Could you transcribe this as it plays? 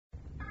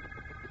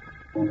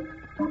What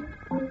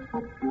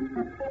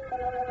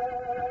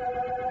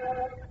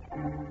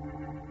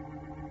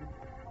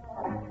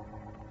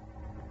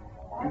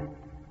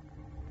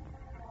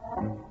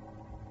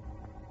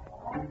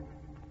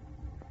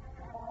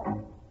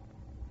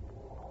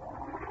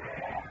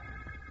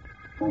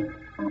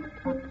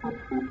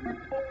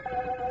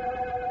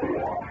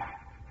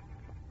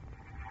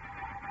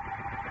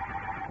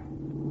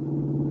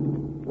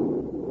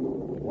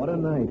a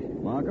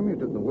night. Markham, you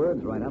took the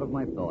words right out of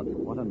my thoughts.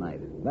 What a night.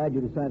 Glad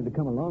you decided to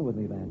come along with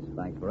me, Vance.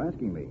 Thanks for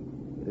asking me.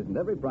 It isn't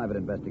every private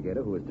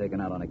investigator who is taken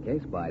out on a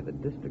case by the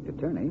district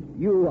attorney.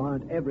 You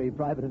aren't every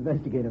private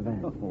investigator,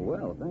 Vance. Oh,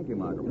 well, thank you,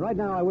 Markham. Right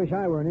now, I wish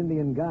I were an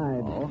Indian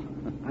guide. Oh?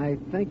 I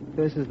think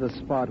this is the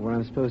spot where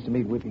I'm supposed to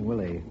meet Weeping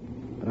Willie.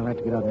 But I'll have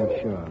to get out and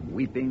make sure.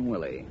 Weeping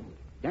Willie.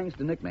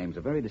 Gangster nicknames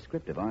are very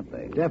descriptive, aren't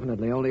they?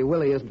 Definitely, only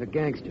Willie isn't a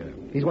gangster.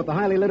 He's what the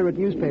highly literate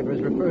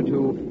newspapers refer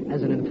to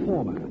as an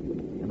informer.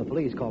 And the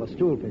police call a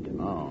stool pigeon.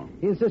 Oh.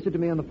 He insisted to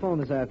me on the phone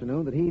this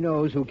afternoon that he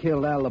knows who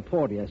killed Al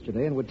Laporte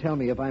yesterday and would tell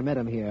me if I met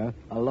him here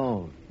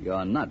alone.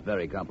 You're not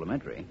very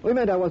complimentary. We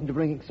meant I wasn't to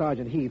bring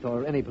Sergeant Heath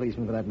or any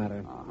policeman for that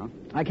matter. Uh-huh.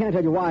 I can't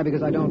tell you why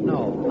because I don't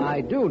know.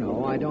 I do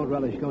know I don't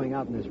relish going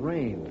out in this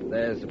rain.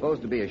 There's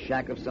supposed to be a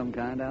shack of some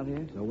kind out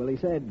here? So Willie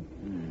said.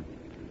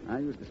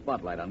 I'll use the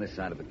spotlight on this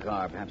side of the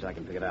car. Perhaps I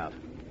can pick it out.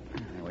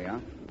 There we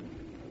are.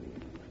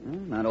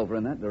 Not over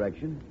in that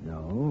direction.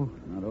 No.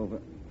 Not over.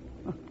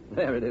 Oh,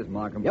 there it is,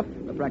 Markham. Yep.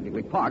 We're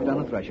practically parked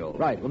on the threshold.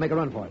 Right, we'll make a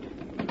run for it.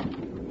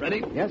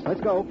 Ready? Yes,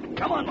 let's go.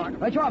 Come on, Markham.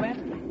 Right, you are, Vance.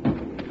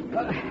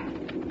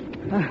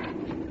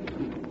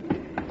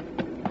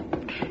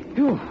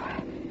 Phew.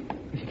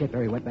 You should get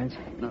very wet, Vance.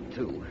 Not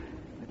too.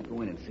 Let's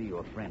go in and see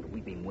your friend,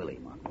 Weeping Willie,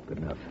 Markham. Good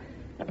enough.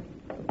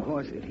 Of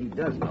course, if he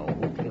does know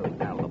who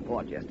killed Al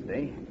Laporte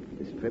yesterday,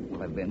 this trip will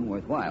have been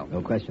worthwhile.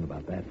 No question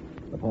about that.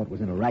 Laporte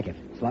was in a racket,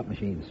 slot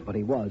machines, but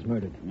he was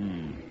murdered.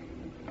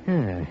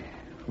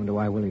 Wonder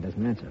why Willie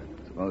doesn't answer.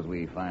 Suppose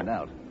we find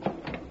out.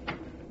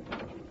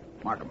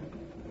 Markham.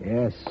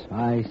 Yes,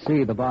 I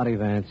see the body,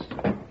 Vance.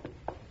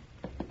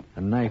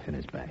 A knife in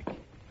his back.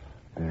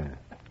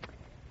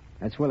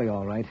 That's Willie,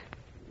 all right.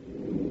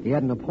 He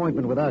had an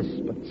appointment with us,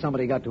 but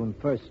somebody got to him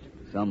first.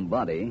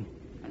 Somebody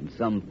and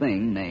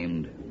something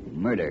named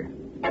murder.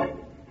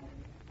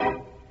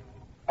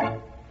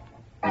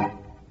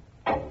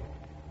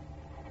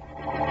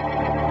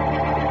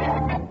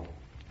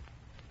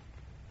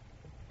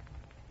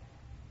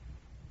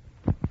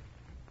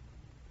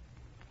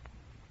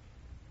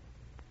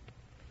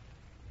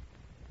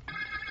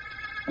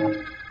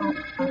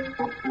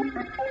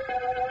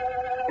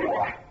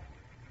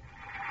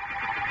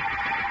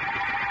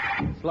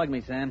 Slug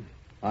me, Sam.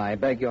 I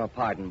beg your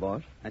pardon,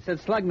 boss. I said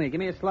slug me. Give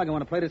me a slug. I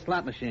want to play this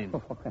slot machine.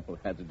 Well,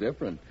 that's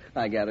different.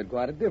 I gathered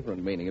quite a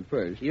different meaning at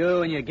first.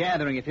 You and your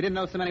gathering. If you didn't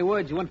know so many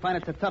words, you wouldn't find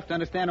it so tough to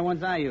understand the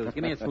ones I use.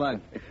 Give me a slug.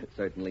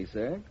 Certainly,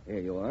 sir. Here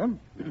you are.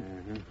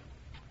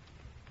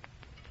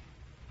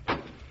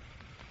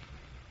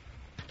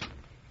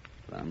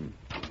 Plum,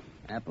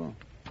 apple,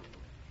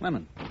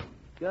 lemon.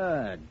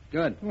 Good.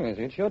 Yes,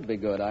 it should be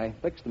good. I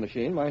fixed the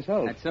machine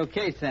myself. That's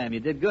okay, Sam. You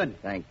did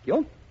good. Thank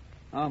you.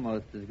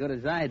 Almost as good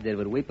as I did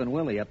with Weeping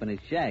Willie up in his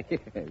shack. Yes,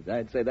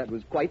 I'd say that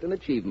was quite an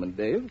achievement,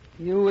 Dave.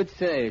 You would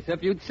say. So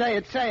if you'd say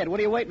it, say it. What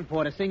are you waiting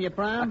for, to sing your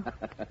prom?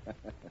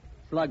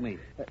 Slug me.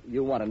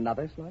 You want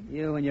another slug?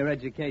 You and your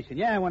education.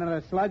 Yeah, I want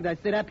another slug. Did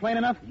I say that plain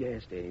enough?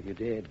 Yes, Dave, you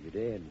did.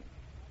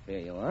 Here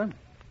you are.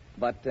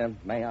 But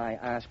may I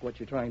ask what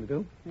you're trying to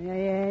do?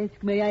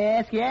 May I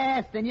ask?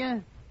 Yes, then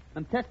you.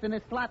 I'm testing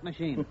this slot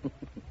machine.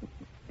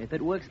 If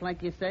it works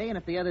like you say, and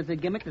if the other's a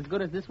gimmick as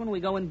good as this one,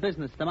 we go in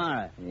business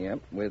tomorrow. Yep,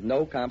 with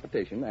no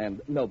competition and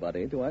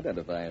nobody to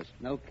identify us.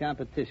 No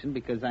competition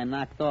because I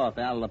knocked off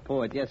Al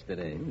Laporte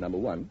yesterday. Number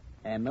one.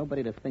 And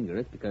nobody to finger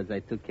us because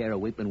I took care of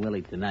Weeping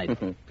Willie tonight.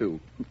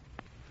 Two.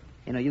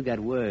 You know, you got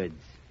words,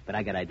 but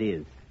I got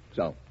ideas.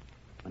 So?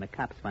 When the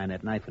cops find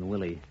that knife in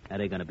Willie, are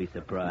they going to be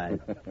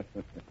surprised?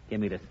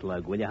 Give me the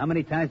slug, will you? How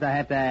many times do I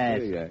have to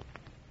ask? Here you are.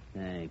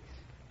 Thanks.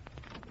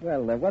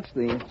 Well, what's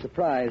the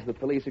surprise the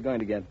police are going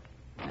to get?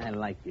 I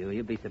like you.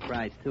 You'll be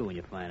surprised, too, when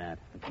you find out.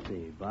 Let's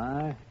see.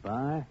 Bar.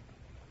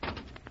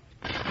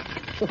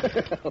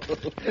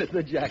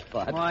 The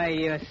jackpot. Why,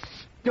 you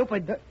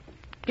stupid...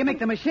 Gimmick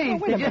the machine,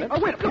 wait a did you?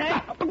 minute. Wait a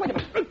minute.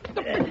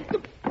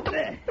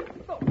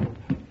 All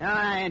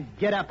right,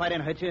 get up. I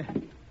didn't hurt you.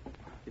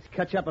 Just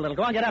cut you up a little.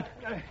 Go on, get up.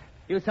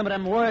 Use some of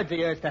them words of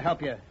yours to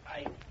help you.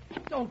 I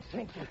don't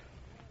think you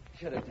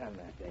should have done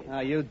that, Dave.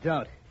 Oh, you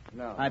don't?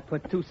 No. I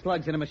put 2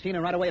 slugs in a machine,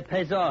 and right away it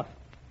pays off.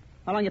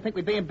 How long you think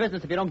we'd be in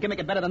business if you don't gimmick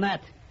it better than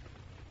that?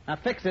 Now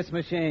fix this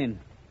machine.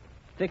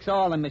 Fix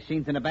all the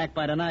machines in the back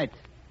by tonight.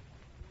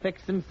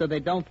 Fix them so they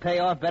don't pay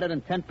off better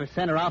than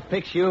 10%, or I'll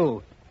fix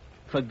you.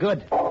 For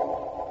good.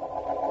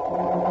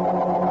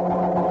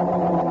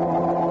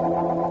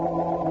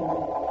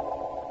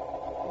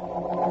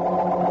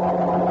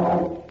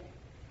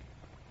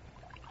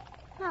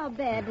 How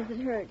bad does it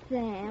hurt,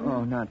 Sam?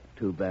 Oh, not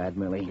too bad,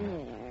 Millie.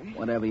 There.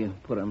 Whatever you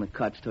put on the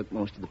cuts took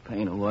most of the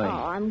pain away. Oh,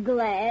 I'm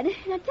glad. Now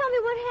tell me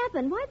what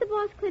happened. Why'd the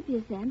boss clip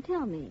you, Sam?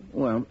 Tell me.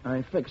 Well,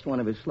 I fixed one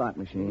of his slot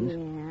machines.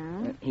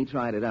 Yeah? He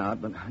tried it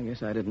out, but I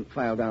guess I didn't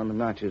file down the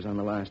notches on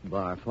the last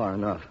bar far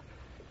enough.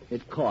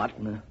 It caught,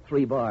 and the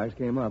 3 bars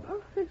came up.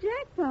 Oh, the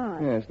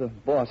jackpot. Yes, the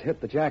boss hit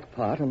the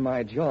jackpot and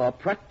my jaw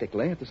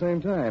practically at the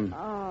same time.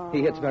 Oh.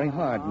 He hits very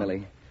hard,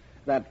 Millie.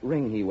 That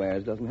ring he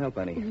wears doesn't help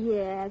any.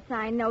 Yes,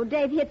 I know.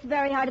 Dave hits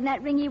very hard, and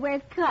that ring he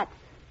wears cuts.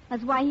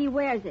 That's why he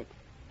wears it.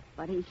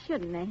 But he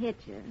shouldn't have hit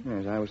you.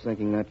 Yes, I was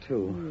thinking that,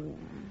 too.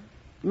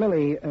 Yeah.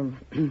 Millie,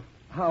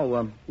 how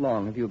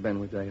long have you been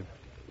with Dave?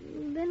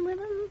 Been with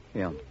him?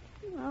 Yeah.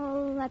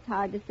 Oh, that's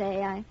hard to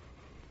say. I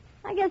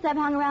guess I've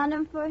hung around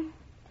him for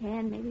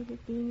 10, maybe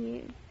 15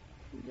 years.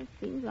 It just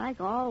seems like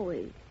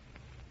always.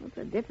 What's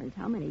the difference?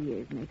 How many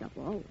years make up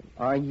always?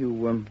 Are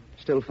you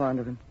still fond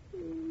of him?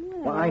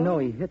 Well, I know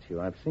he hits you.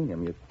 I've seen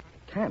him. You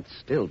can't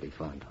still be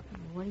fond of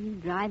him. What are you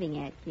driving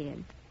at,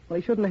 kid? Well,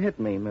 he shouldn't have hit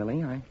me,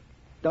 Millie. I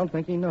don't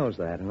think he knows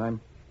that, and I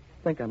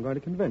think I'm going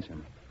to convince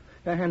him.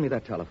 Now, hand me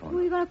that telephone. Who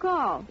are you going to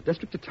call? The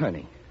district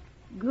attorney.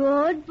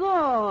 Good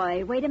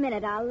boy. Wait a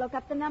minute. I'll look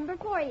up the number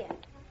for you.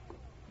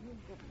 Here's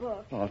the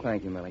book. Oh,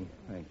 thank you, Millie.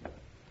 Thank you.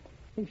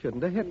 He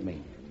shouldn't have hit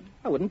me.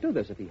 I wouldn't do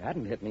this if he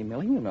hadn't hit me,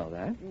 Millie. You know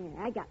that.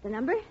 Yeah, I got the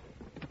number.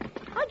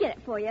 I'll get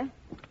it for you.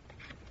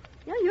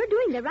 You know, you're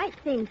doing the right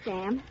thing,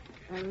 Sam.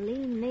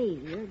 Believe me,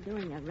 you're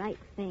doing the right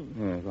thing.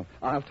 Yeah, well,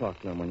 I'll talk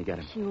to him when you get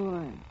him.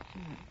 Sure.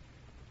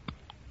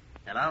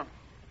 Hello?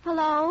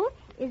 Hello?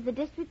 Is the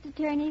district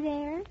attorney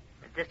there?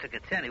 The district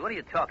attorney? What are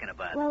you talking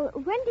about? Well,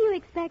 when do you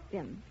expect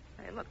him?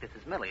 Hey, look, this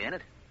is Millie, ain't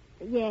it?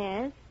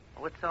 Yes.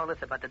 What's all this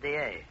about the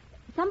DA?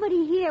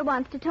 Somebody here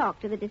wants to talk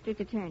to the district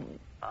attorney.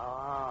 Oh,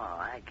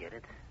 I get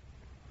it.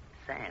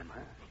 Sam, huh?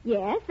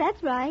 Yes,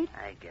 that's right.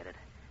 I get it.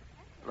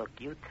 Look,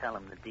 you tell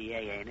him the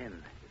DA ain't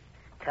in.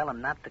 Tell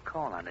him not to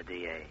call on the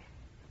DA.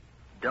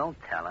 Don't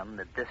tell him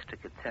the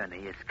district attorney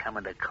is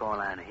coming to call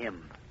on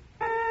him.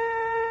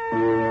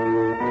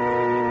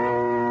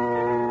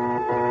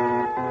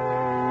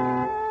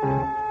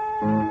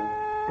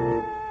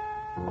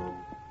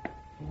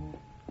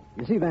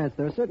 You see, Vance,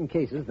 there are certain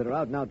cases that are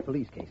out-and-out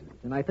police cases,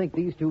 and I think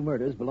these 2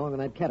 murders belong in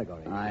that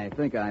category. I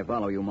think I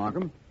follow you,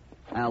 Markham.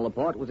 Al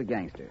Laporte was a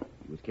gangster.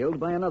 He was killed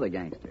by another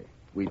gangster.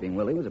 Weeping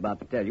Willie was about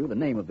to tell you the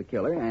name of the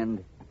killer,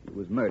 and he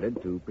was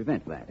murdered to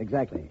prevent that.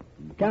 Exactly.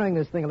 Carrying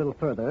this thing a little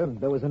further,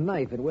 there was a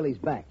knife in Willie's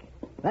back.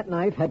 That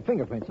knife had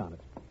fingerprints on it.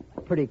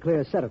 A pretty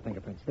clear set of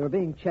fingerprints. They're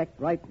being checked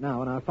right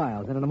now in our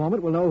files, and in a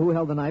moment we'll know who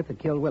held the knife that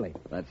killed Willie.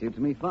 That suits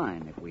me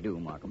fine if we do,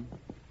 Markham.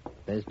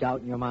 There's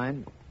doubt in your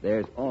mind?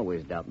 There's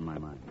always doubt in my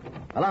mind.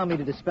 Allow me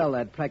to dispel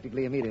that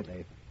practically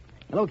immediately.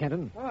 Hello,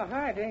 Kenton. Oh,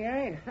 hi,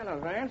 D.A. Hello,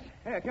 Vance.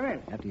 Here, come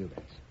in. After you,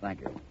 Vance.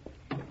 Thank you.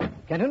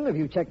 Kenton, have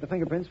you checked the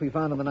fingerprints we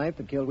found on the knife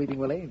that killed Weeping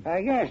Willie?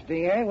 Yes,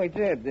 D.A., we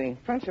did. The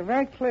prints are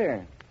very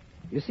clear.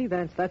 You see,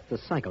 Vance, that's the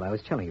cycle I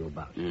was telling you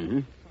about. Mm-hmm.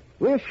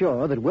 We're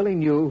sure that Willie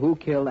knew who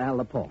killed Al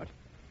Laporte,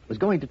 was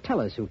going to tell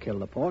us who killed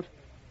Laporte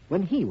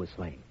when he was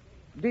slain.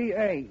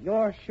 D.A.,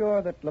 you're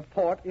sure that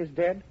Laporte is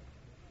dead?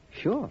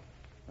 Sure.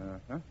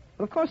 Uh-huh.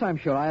 Well, of course I'm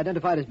sure. I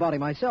identified his body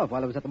myself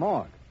while I was at the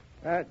morgue.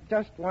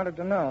 Just wanted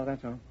to know,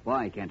 that's all.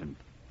 Why, Kenton?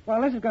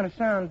 Well, this is going to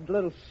sound a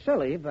little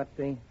silly, but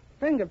the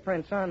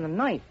fingerprints on the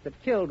knife that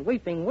killed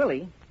Weeping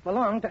Willie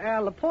belonged to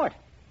Al Laporte,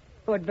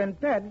 who had been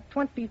dead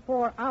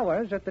 24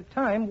 hours at the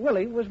time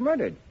Willie was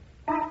murdered.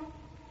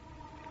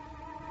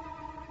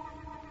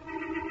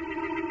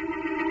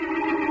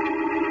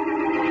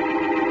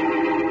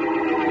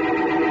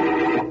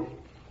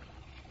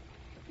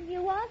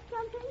 You want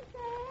something,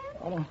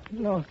 Sam? Oh,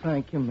 no,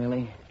 thank you,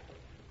 Millie.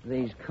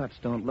 These cuts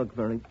don't look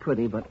very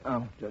pretty, but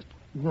I'll just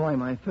dry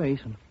my face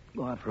and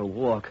go out for a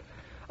walk.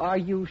 Are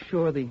you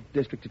sure the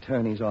district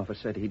attorney's office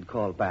said he'd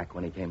call back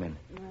when he came in?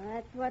 Well,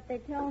 that's what they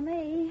told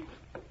me.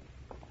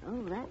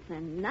 Oh, that's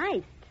a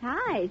nice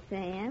tie,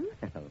 Sam.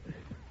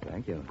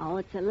 Thank you. Oh,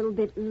 it's a little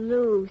bit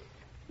loose.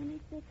 Let me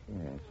fix it.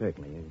 Yeah,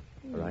 certainly.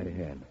 Right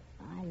ahead.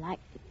 I like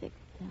to fix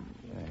ties.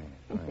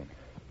 Yeah, fine.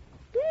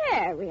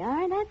 There we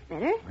are. That's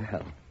better.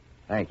 Well,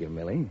 thank you,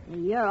 Millie.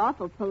 You're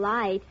awful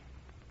polite.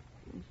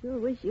 I sure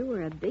wish you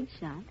were a big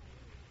shot.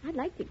 I'd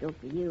like to go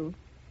for you.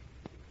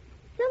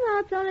 Somehow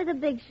it's only the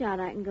big shot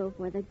I can go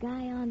for, the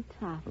guy on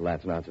top. Well,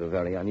 that's not so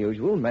very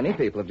unusual. Many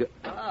people have just...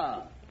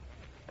 Oh.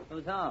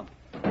 Who's home?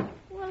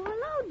 Well,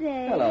 hello,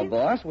 Dave. Hello,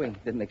 boss. We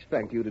didn't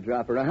expect you to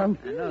drop around.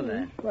 I know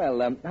that.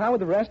 Well, how are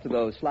the rest of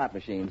those slot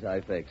machines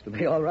I fixed? Are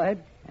they all right?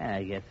 Yeah,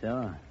 I guess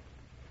so.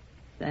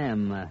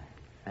 Sam,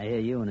 I hear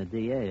you and the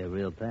DA are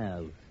real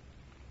pals.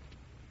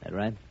 That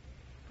right?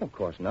 Of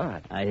course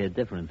not. I hear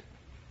different.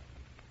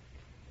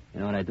 You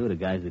know what I do to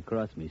guys that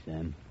cross me,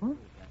 Sam? Huh?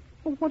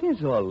 Well, what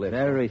is all this?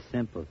 Very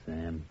simple,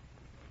 Sam.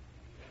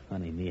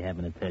 Funny me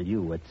having to tell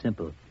you what's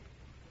simple.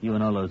 You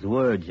and all those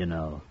words, you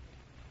know.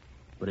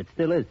 But it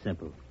still is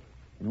simple.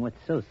 And what's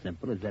so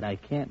simple is that I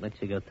can't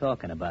let you go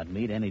talking about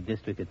me to any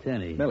district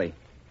attorney. Millie,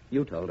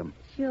 you told him.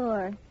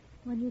 Sure.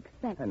 What do you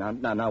expect?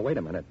 Now, wait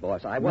a minute,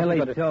 boss. I wasn't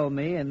Millie going to... told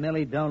me, and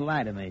Millie don't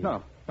lie to me.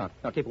 No,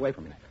 Now keep away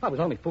from me. I was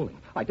only fooling.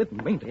 I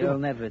didn't mean to do You'll it.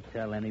 never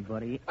tell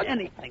anybody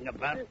anything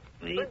about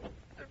me.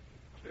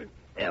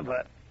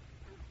 Ever.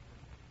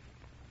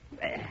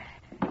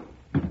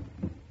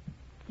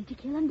 Did you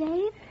kill him,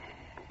 Dave?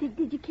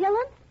 Did you kill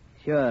him?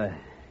 Sure.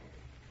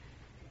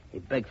 He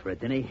begged for it,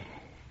 didn't he?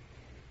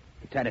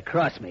 He tried to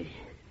cross me.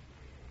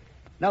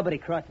 Nobody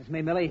crosses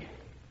me, Millie.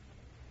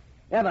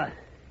 Ever.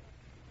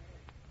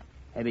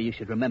 Maybe you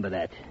should remember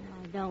that.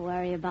 Oh, don't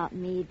worry about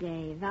me,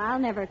 Dave. I'll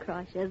never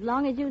cross you. As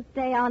long as you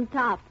stay on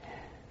top,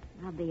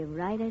 I'll be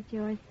right at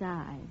your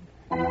side.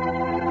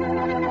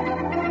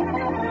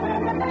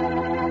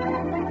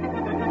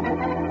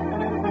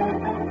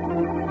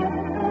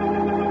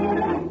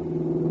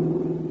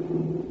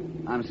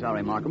 I'm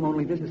sorry, Markham,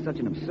 only this is such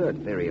an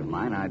absurd theory of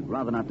mine, I'd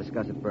rather not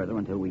discuss it further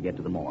until we get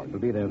to the morgue. We'll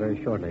be there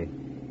very shortly.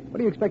 What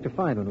do you expect to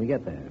find when we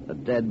get there? The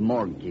dead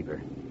morgue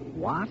keeper.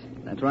 What?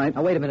 That's right.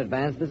 Now, wait a minute,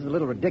 Vance. This is a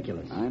little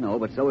ridiculous. I know,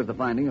 but so is the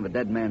finding of a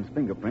dead man's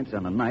fingerprints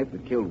on a knife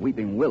that killed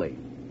Weeping Willie.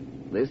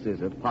 This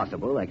is a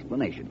possible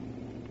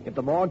explanation. If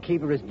the morgue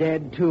keeper is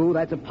dead, too,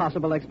 that's a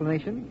possible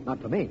explanation?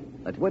 Not for me.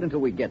 Let's wait until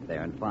we get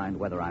there and find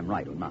whether I'm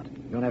right or not.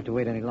 You don't have to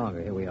wait any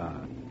longer. Here we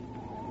are.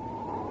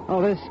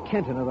 Oh, this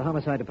Kenton of the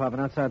homicide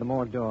department outside the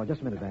morgue door.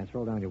 Just a minute, Vance.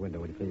 Roll down your window,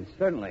 will you, please?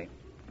 Certainly.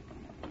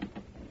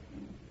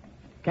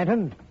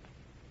 Kenton?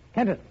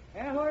 Kenton?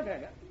 Hello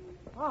there.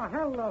 Oh,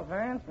 hello,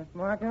 Vance, Mr.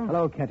 Markham.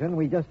 Hello, Kenton.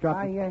 We just dropped...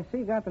 I see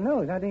you got the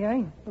news,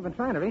 DA? We've been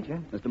trying to reach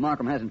you. Mr.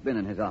 Markham hasn't been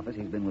in his office.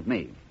 He's been with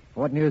me.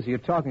 What news are you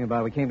talking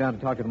about? We came down to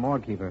talk to the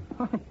morgue keeper.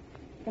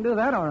 Can do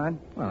that, all right.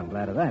 Well, I'm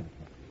glad of that.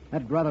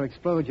 That rather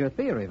explodes your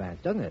theory, Vance,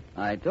 doesn't it?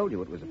 I told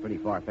you it was a pretty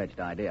far-fetched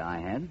idea I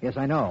had. Yes,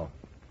 I know.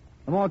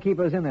 The morgue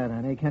keeper's in there,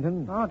 then, eh,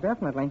 Kenton? Oh,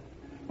 definitely.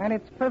 And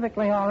it's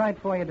perfectly all right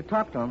for you to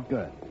talk to him.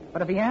 Good.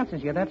 But if he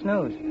answers you, that's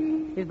news.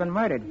 He's been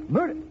murdered.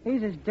 Murdered?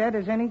 He's as dead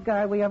as any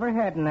guy we ever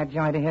had in that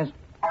joint of his.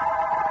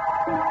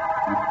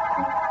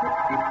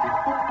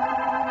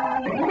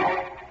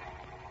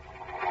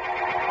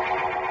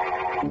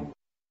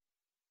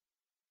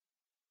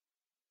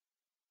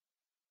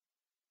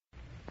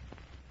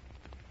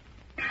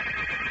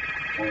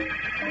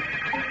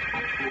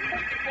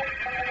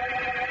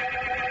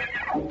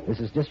 This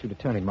is District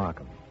Attorney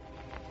Markham.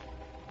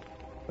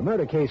 The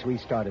murder case we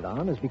started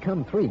on has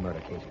become 3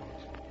 murder cases.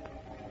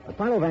 But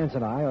Philo, Vance,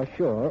 and I are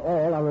sure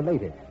all are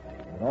related,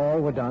 and all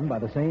were done by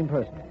the same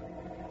person.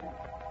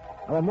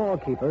 Our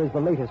morgue keeper is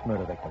the latest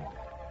murder victim,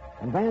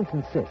 and Vance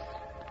insists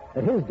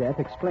that his death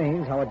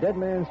explains how a dead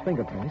man's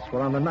fingerprints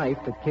were on the knife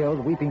that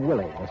killed Weeping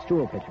Willie, a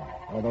stool pigeon,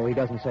 although he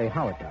doesn't say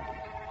how it does.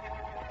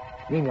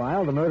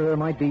 Meanwhile, the murderer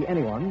might be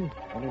anyone,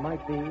 and he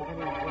might be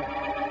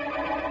anywhere.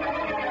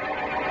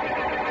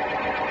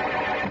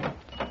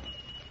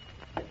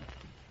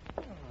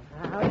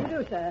 How do you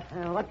do, sir?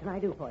 What can I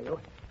do for you?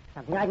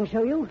 Something I can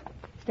show you?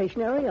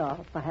 Stationery or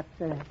perhaps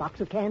a box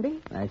of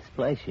candy? Nice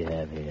place you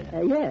have here.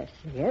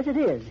 Yes, it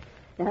is.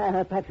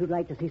 Perhaps you'd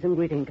like to see some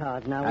greeting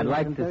cards now. I'd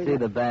like to see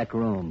the back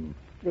room.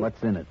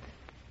 What's in it?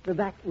 The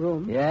back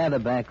room? Yeah, the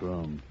back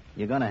room.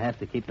 You're going to have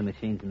to keep the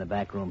machines in the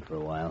back room for a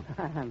while.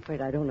 I'm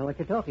afraid I don't know what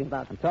you're talking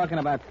about. I'm talking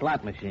about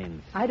slot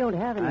machines. I don't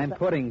have any... I'm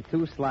putting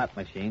 2 slot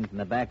machines in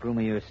the back room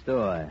of your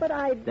store. But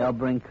I... They'll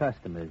bring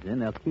customers in.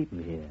 They'll keep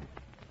them here.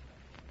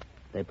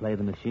 They play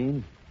the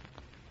machine.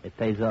 It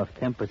pays off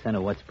 10%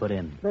 of what's put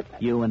in. But...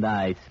 You and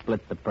I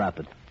split the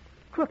profit.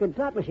 Crooked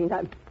slot machines?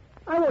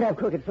 I won't have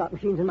crooked slot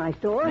machines in my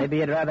store. Maybe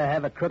you'd rather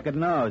have a crooked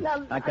nose.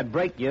 No, I could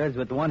break yours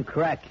with one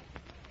crack.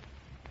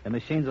 The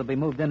machines will be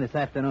moved in this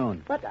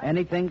afternoon. But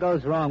Anything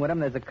goes wrong with them,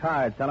 there's a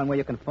card. Tell them where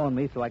you can phone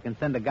me so I can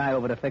send a guy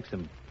over to fix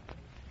them.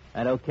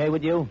 That okay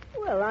with you?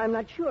 Well, I'm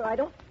not sure. I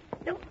don't...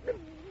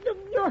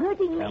 You're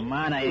hurting me. Come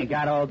on, I ain't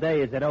got all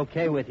day. Is it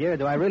okay with you? Or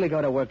do I really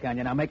go to work on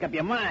you? Now make up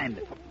your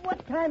mind.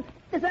 What time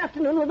this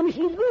afternoon will the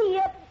machines be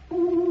yet?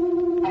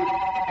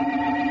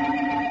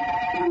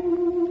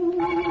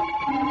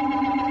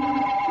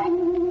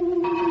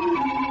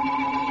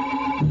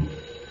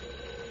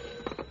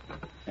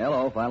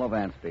 Hello, Philo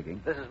Vance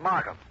speaking. This is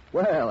Markham.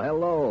 Well,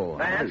 hello.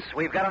 Vance,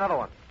 we've got another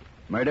one.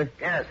 Murder?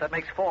 Yes, that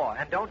makes 4.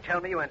 And don't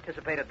tell me you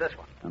anticipated this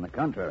one. On the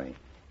contrary.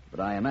 But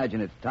I imagine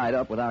it's tied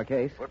up with our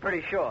case. We're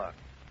pretty sure.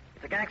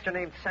 It's a gangster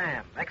named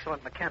Sam.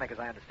 Excellent mechanic, as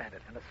I understand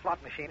it, and a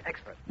slot machine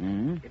expert.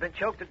 Mm-hmm. He'd been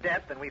choked to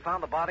death, and we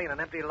found the body in an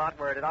empty lot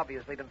where it had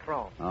obviously been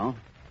thrown. Oh?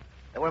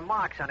 There were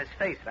marks on his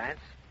face, Vance.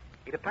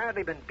 He'd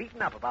apparently been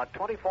beaten up about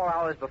 24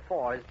 hours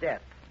before his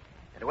death.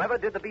 And whoever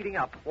did the beating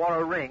up wore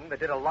a ring that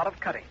did a lot of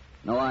cutting.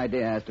 No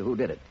idea as to who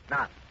did it.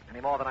 None.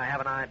 Any more than I have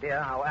an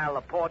idea how Al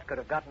Laporte could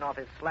have gotten off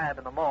his slab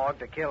in the morgue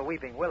to kill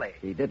Weeping Willie.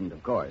 He didn't,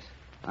 of course.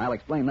 I'll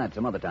explain that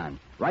some other time.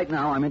 Right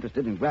now, I'm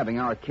interested in grabbing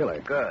our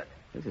killer. Good.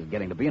 This is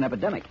getting to be an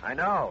epidemic. I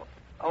know.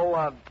 Oh,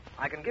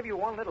 I can give you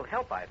one little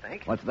help, I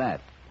think. What's that?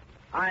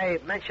 I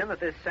mentioned that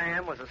this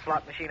Sam was a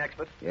slot machine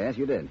expert. Yes,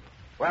 you did.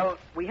 Well,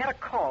 we had a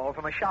call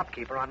from a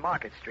shopkeeper on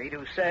Market Street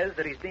who says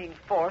that he's being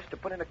forced to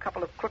put in a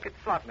couple of crooked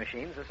slot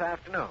machines this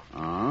afternoon.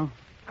 Oh?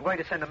 I'm going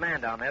to send a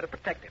man down there to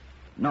protect him.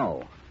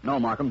 No,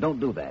 Markham, don't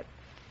do that.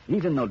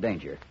 He's in no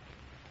danger.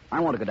 I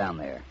want to go down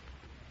there.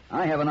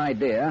 I have an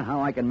idea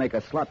how I can make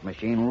a slot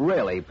machine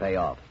really pay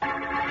off.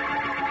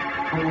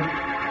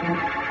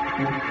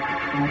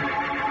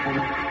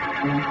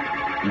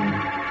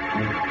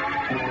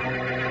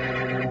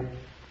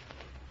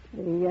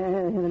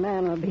 The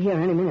man will be here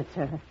any minute,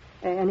 sir.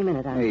 Any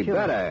minute, I'm Hey, sure.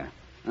 better.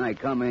 I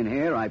come in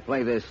here, I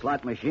play this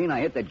slot machine,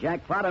 I hit the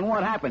jackpot, and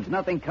what happens?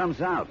 Nothing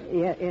comes out.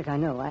 Yes, I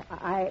know.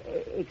 I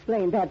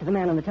explained that to the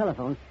man on the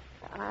telephone.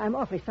 I'm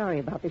awfully sorry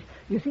about this.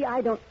 You see,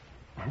 I've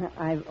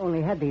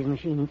only had these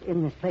machines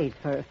in this place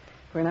for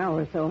an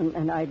hour or so,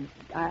 and I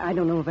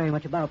don't know very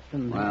much about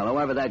them. Well,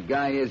 whoever that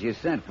guy is you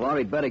sent for,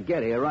 he'd better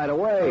get here right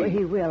away. Oh,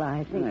 he will,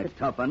 I think. It's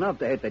tough enough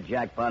to hit the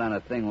jackpot on a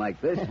thing like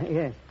this.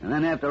 Yes. And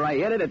then after I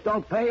hit it, it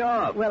don't pay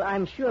off. Well,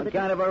 I'm sure What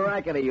kind of a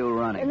racket are you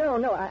running? No,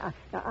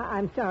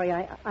 I'm sorry.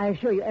 I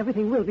assure you,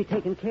 everything will be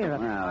taken care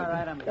of. Well, All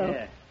right, I'm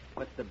here.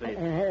 What's the bid?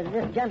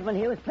 This gentleman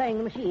here was playing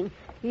the machine.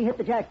 He hit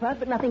the jackpot,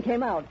 but nothing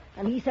came out.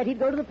 And he said he'd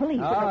go to the police.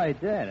 Oh, I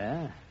did,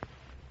 huh?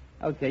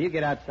 Okay, you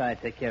get outside,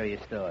 take care of your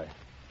store.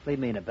 Leave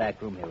me in the back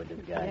room here with this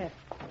guy.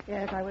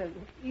 Yes, I will.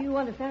 You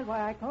understand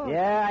why I called?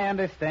 Yeah, I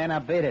understand.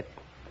 I'll beat it.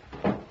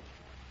 All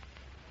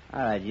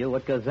right, you,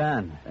 what goes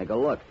on? Take a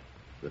look.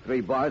 The 3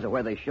 bars are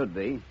where they should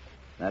be.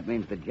 That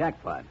means the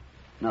jackpot.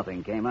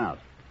 Nothing came out.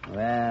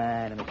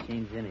 Well, the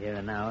machine's in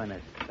here now, and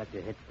the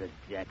sucker hits the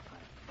jackpot.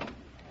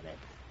 That's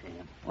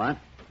him. What?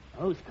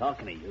 Who's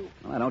talking to you?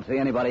 Well, I don't see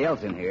anybody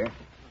else in here.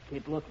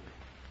 Keep looking.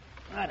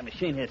 The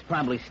machine here's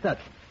probably stuck.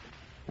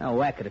 I'll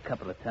whack it a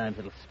couple of times.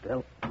 It'll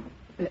spill.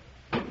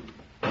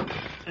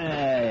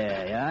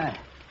 There you are.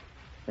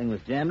 Thing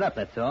was jammed up,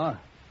 that's all.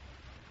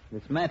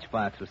 This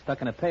matchbox was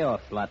stuck in a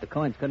payoff slot. The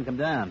coins couldn't come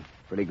down.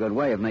 Pretty good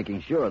way of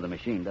making sure the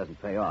machine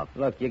doesn't pay off.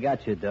 Look, you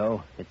got your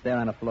dough. It's there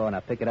on the floor. Now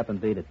pick it up and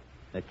beat it.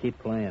 Now keep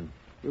playing.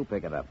 You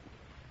pick it up.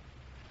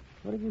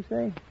 What did you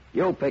say?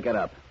 You pick it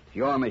up. It's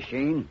your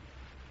machine.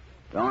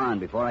 Go on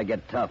before I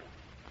get tough.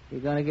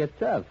 You're going to get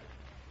tough.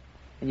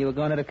 And you were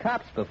going to the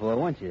cops before,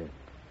 weren't you?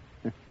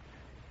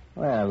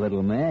 Well,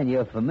 little man,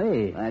 you're for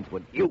me. That's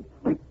what you...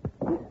 A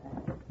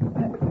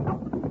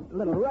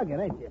little rugged,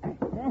 ain't you?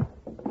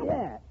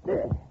 Yeah.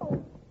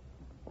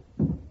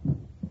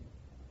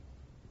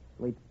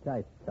 Sleep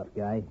tight, tough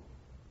guy.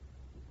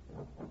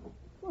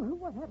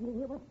 What happened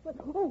here?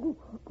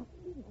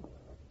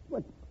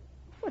 What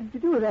did you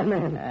do with that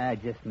man? I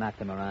just knocked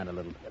him around a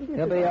little.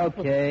 He'll be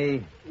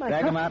okay.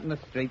 Drag him out in the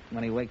street.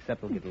 When he wakes up,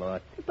 he'll get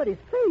lost. But his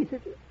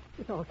face,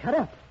 it's all cut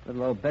up.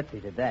 Little old Betsy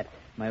did that.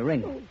 My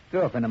ring.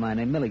 Girlfriend of mine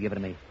named Millie gave it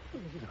to me.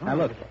 Now,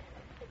 look.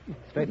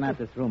 Straighten out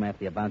this room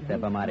after you bounce that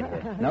bum out of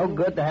here. No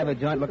good to have a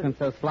joint looking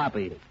so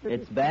sloppy.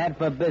 It's bad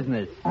for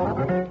business.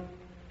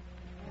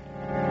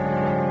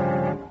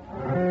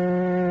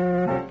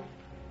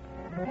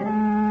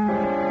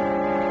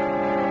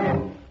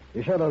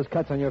 You sure those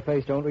cuts on your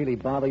face don't really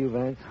bother you,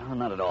 Vance? Oh,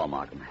 not at all,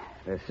 Markham.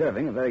 They're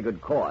serving a very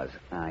good cause,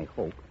 I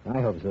hope.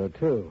 I hope so,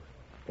 too.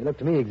 They look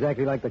to me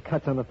exactly like the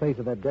cuts on the face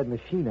of that dead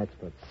machine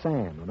expert,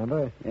 Sam,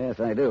 remember?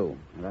 Yes, I do.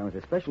 And I was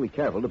especially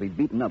careful to be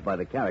beaten up by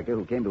the character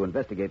who came to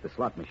investigate the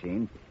slot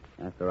machine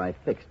after I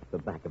fixed the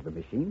back of the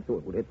machine so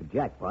it would hit the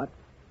jackpot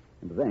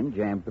and then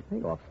jammed the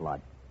payoff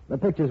slot. The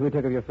pictures we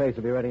took of your face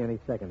will be ready any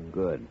second.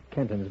 Good.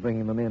 Kenton's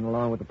bringing them in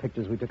along with the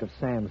pictures we took of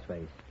Sam's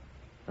face.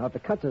 Now, if the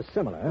cuts are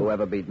similar...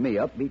 Whoever beat me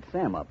up beat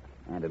Sam up,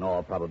 and in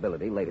all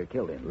probability later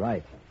killed him.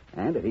 Right.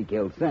 And if he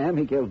killed Sam,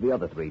 he killed the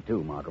other 3,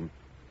 too, Markham.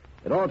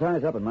 It all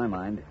ties up in my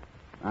mind.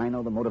 I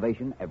know the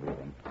motivation,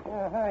 everything.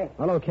 Hi.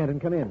 Hello, Kenton.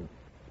 Come in.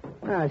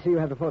 I see you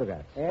have the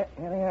photographs. Yeah,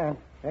 here they are.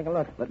 Take a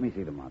look. Let me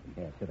see them, Markham.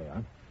 Yes, here they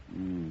are.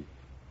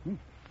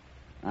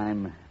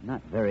 I'm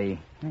not very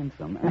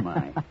handsome, am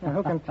I?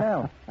 Who can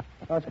tell?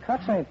 Those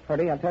cuts ain't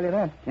pretty, I'll tell you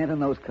that. Kenton,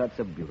 those cuts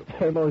are beautiful.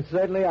 They most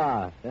certainly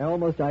are. They're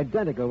almost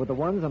identical with the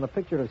ones on the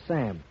picture of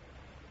Sam.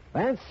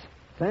 Vance,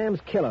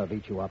 Sam's killer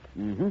beat you up.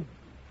 Mm-hmm.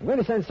 I'm going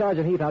to send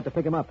Sergeant Heath out to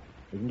pick him up.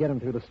 We can get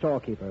him through the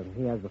storekeeper.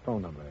 He has the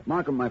phone number.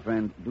 Markham, my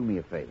friend, do me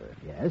a favor.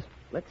 Yes?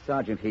 Let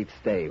Sergeant Heath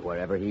stay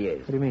wherever he is.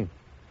 What do you mean?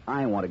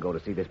 I want to go to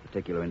see this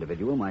particular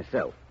individual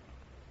myself.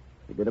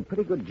 He did a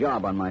pretty good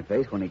job on my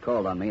face when he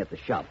called on me at the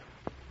shop.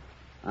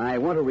 I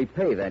want to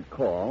repay that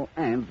call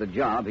and the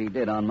job he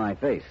did on my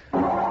face.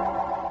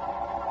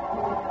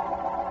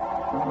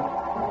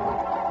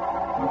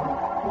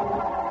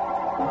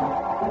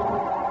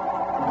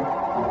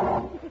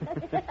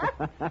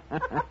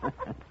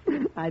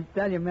 I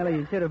tell you, Millie,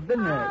 you should have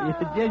been there. You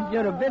just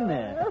should have been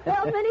there.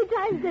 How many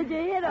times did you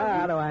hit him?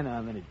 How do I know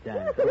how many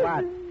times? A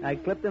lot. I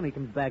clipped him, he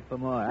comes back for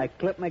more. I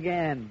clip him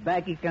again.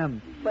 Back he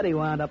comes. But he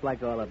wound up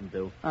like all of them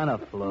do, on the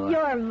floor.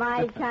 You're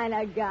my kind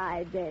of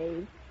guy,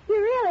 Dave. You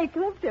really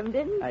clipped him,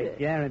 didn't you? I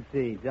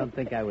guarantee. Don't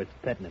think I was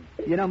petting him.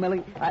 You know,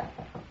 Millie, Are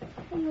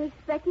you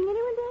expecting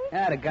anyone,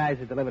 Dave? the guys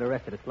that deliver the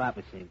rest of the slot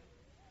machine.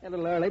 They're a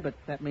little early, but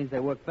that means they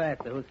work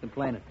fast, so who's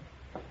complaining?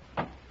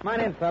 Come on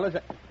in, fellas.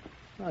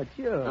 Oh,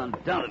 sure.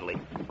 Undoubtedly.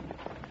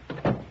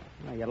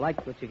 Well, you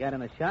like what you got in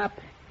the shop?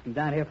 Come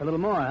down here for a little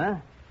more, huh?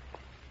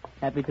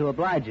 Happy to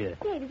oblige you.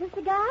 Dave, is this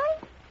the guy?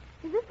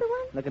 Is this the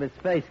one? Look at his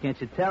face, can't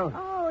you tell?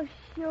 Oh,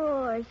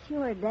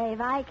 Sure,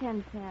 Dave. I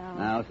can tell.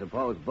 Now,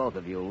 suppose both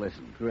of you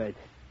listen. Great.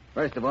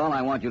 First of all,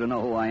 I want you to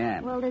know who I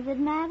am. Well, does it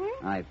matter?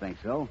 I think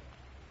so.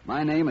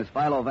 My name is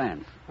Philo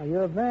Vance. Oh,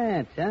 you're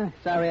Vance, huh?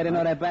 Sorry I didn't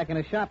know that back in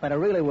the shop. I'd have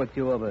really worked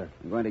you over.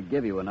 I'm going to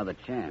give you another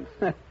chance.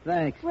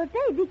 Thanks. Well,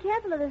 Dave, be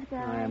careful of this guy.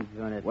 I'm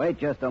going to... Wait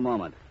just a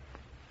moment.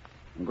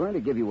 I'm going to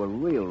give you a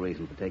real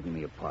reason for taking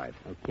me apart.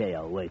 Okay,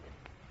 I'll wait.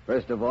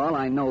 First of all,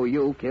 I know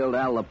you killed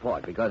Al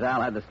Laporte because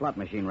Al had the slot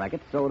machine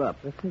racket sewed up.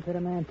 Listen to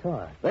the man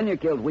talk. Then you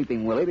killed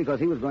Weeping Willie because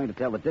he was going to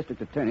tell the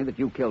district attorney that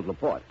you killed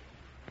Laporte.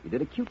 You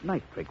did a cute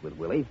knife trick with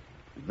Willie,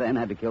 then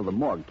had to kill the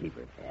morgue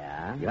keeper.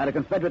 Yeah? You had a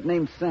Confederate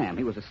named Sam.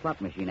 He was a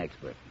slot machine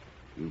expert.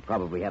 You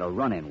probably had a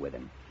run-in with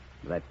him.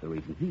 That's the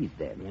reason he's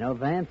dead. You know,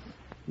 Vance,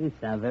 you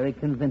sound very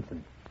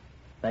convincing.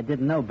 If I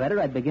didn't know better,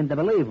 I'd begin to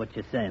believe what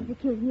you're He's saying.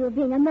 accusing you of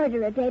being a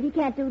murderer, Dave. You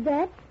can't do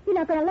that. You're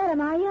not going to let him,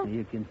 are you?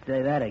 You can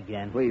say that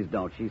again. Please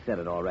don't. She said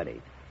it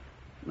already.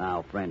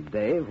 Now, friend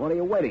Dave, what are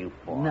you waiting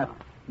for? No,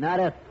 not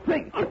a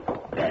thing. A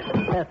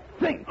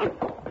thing.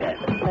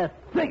 A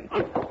thing. A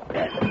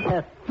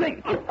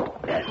thing.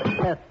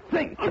 A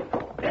thing.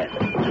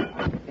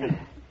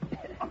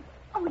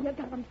 Oh, you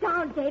got him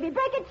down, Davy.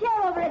 Break a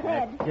chair over his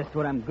head. That's just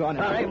what I'm going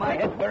to Sorry, do. my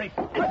head's very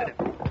sensitive.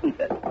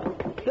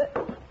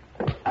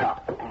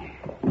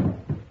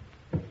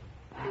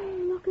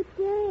 Look at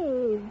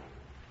Dave.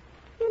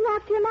 You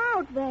knocked him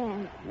out,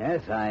 Vance.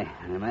 Yes, I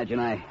imagine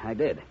I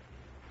did.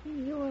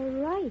 You were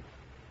right.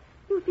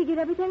 You figured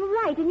everything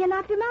right, and you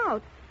knocked him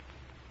out.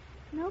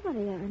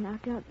 Nobody ever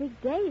knocked out Big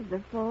Dave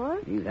before.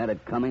 He's had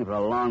it coming for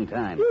a long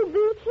time. You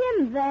beat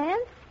him,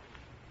 Vance.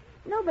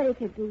 Nobody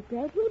could beat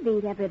Dave. He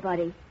beat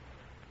everybody.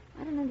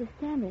 I don't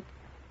understand it.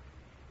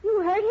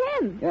 You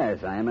hurt him.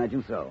 Yes, I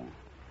imagine so.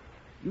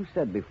 You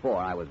said before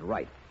I was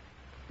right.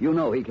 You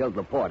know he killed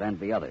Laporte and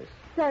the others.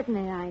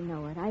 Certainly I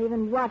know it. I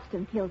even watched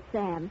him kill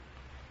Sam.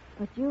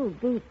 But you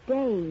beat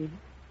Dave.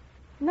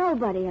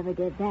 Nobody ever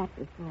did that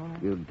before.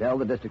 You'd tell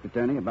the district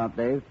attorney about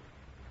Dave?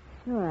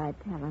 Sure, I'd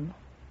tell him.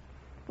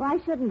 Why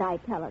shouldn't I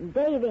tell him?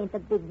 Dave ain't the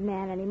big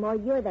man anymore.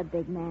 You're the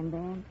big man,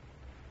 Vance.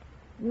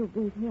 You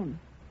beat him.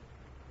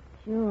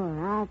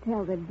 Sure, I'll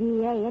tell the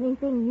DA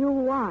anything you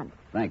want.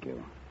 Thank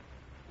you.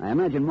 I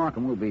imagine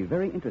Markham will be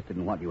very interested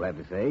in what you have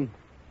to say.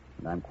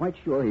 And I'm quite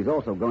sure he's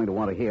also going to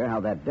want to hear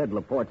how that dead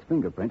Laporte's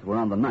fingerprints were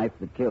on the knife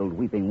that killed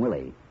Weeping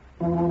Willie.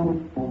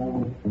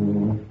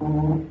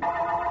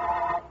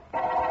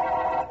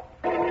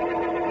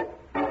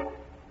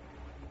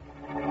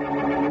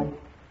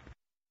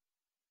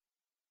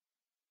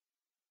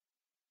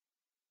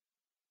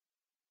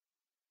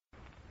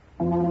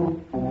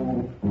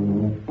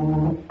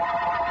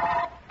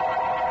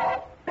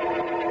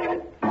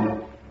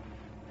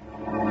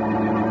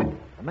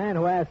 The man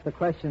who asked the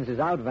questions is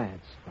out,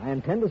 Vance. I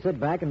intend to sit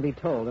back and be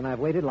told, and I've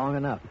waited long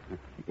enough.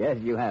 Yes,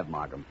 you have,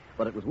 Markham.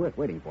 But it was worth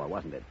waiting for,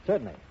 wasn't it?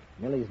 Certainly.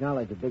 Millie's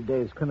knowledge of Big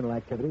Dave's criminal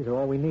activities are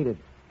all we needed.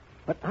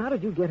 But how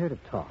did you get her to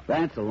talk?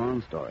 That's a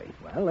long story.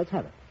 Well, let's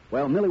have it.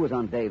 Well, Millie was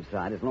on Dave's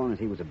side as long as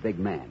he was a big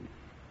man.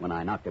 When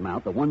I knocked him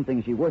out, the one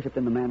thing she worshipped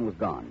in the man was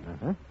gone.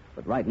 Uh-huh.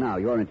 But right now,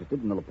 you're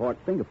interested in the Laporte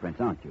fingerprints,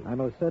 aren't you? I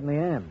most certainly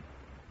am.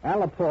 Al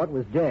Laporte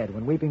was dead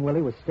when Weeping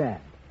Willie was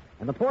stabbed.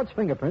 And Laporte's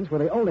fingerprints were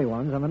the only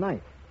ones on the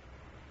knife.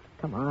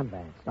 Come on,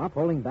 Vance. Stop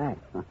holding back.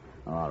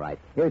 All right.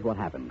 Here's what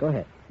happened. Go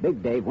ahead.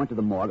 Big Dave went to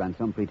the morgue on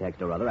some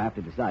pretext or other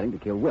after deciding to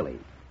kill Willie.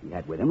 He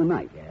had with him a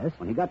knife. Yes?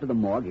 When he got to the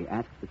morgue, he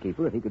asked the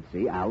keeper if he could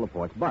see Al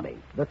Laporte's body.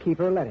 The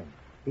keeper let him.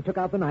 He took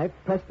out the knife,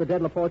 pressed the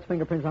dead Laporte's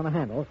fingerprints on the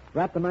handle,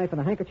 wrapped the knife in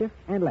a handkerchief,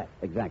 and left.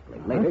 Exactly.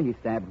 Uh-huh. Later, he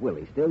stabbed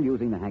Willie, still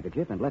using the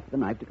handkerchief, and left the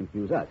knife to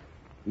confuse us.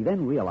 He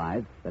then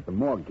realized that the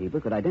morgue keeper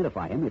could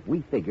identify him if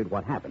we figured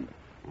what happened.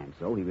 And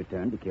so he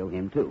returned to kill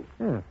him, too.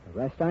 The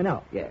rest I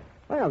know. Yes.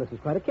 Well, this was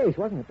quite a case,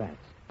 wasn't it, Vance?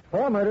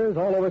 4 murders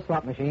all over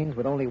slot machines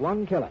with only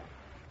one killer.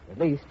 At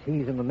least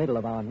he's in the middle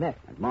of our net.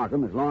 And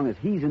Markham, as long as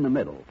he's in the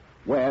middle,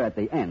 we're at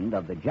the end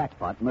of the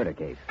Jackpot murder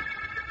case.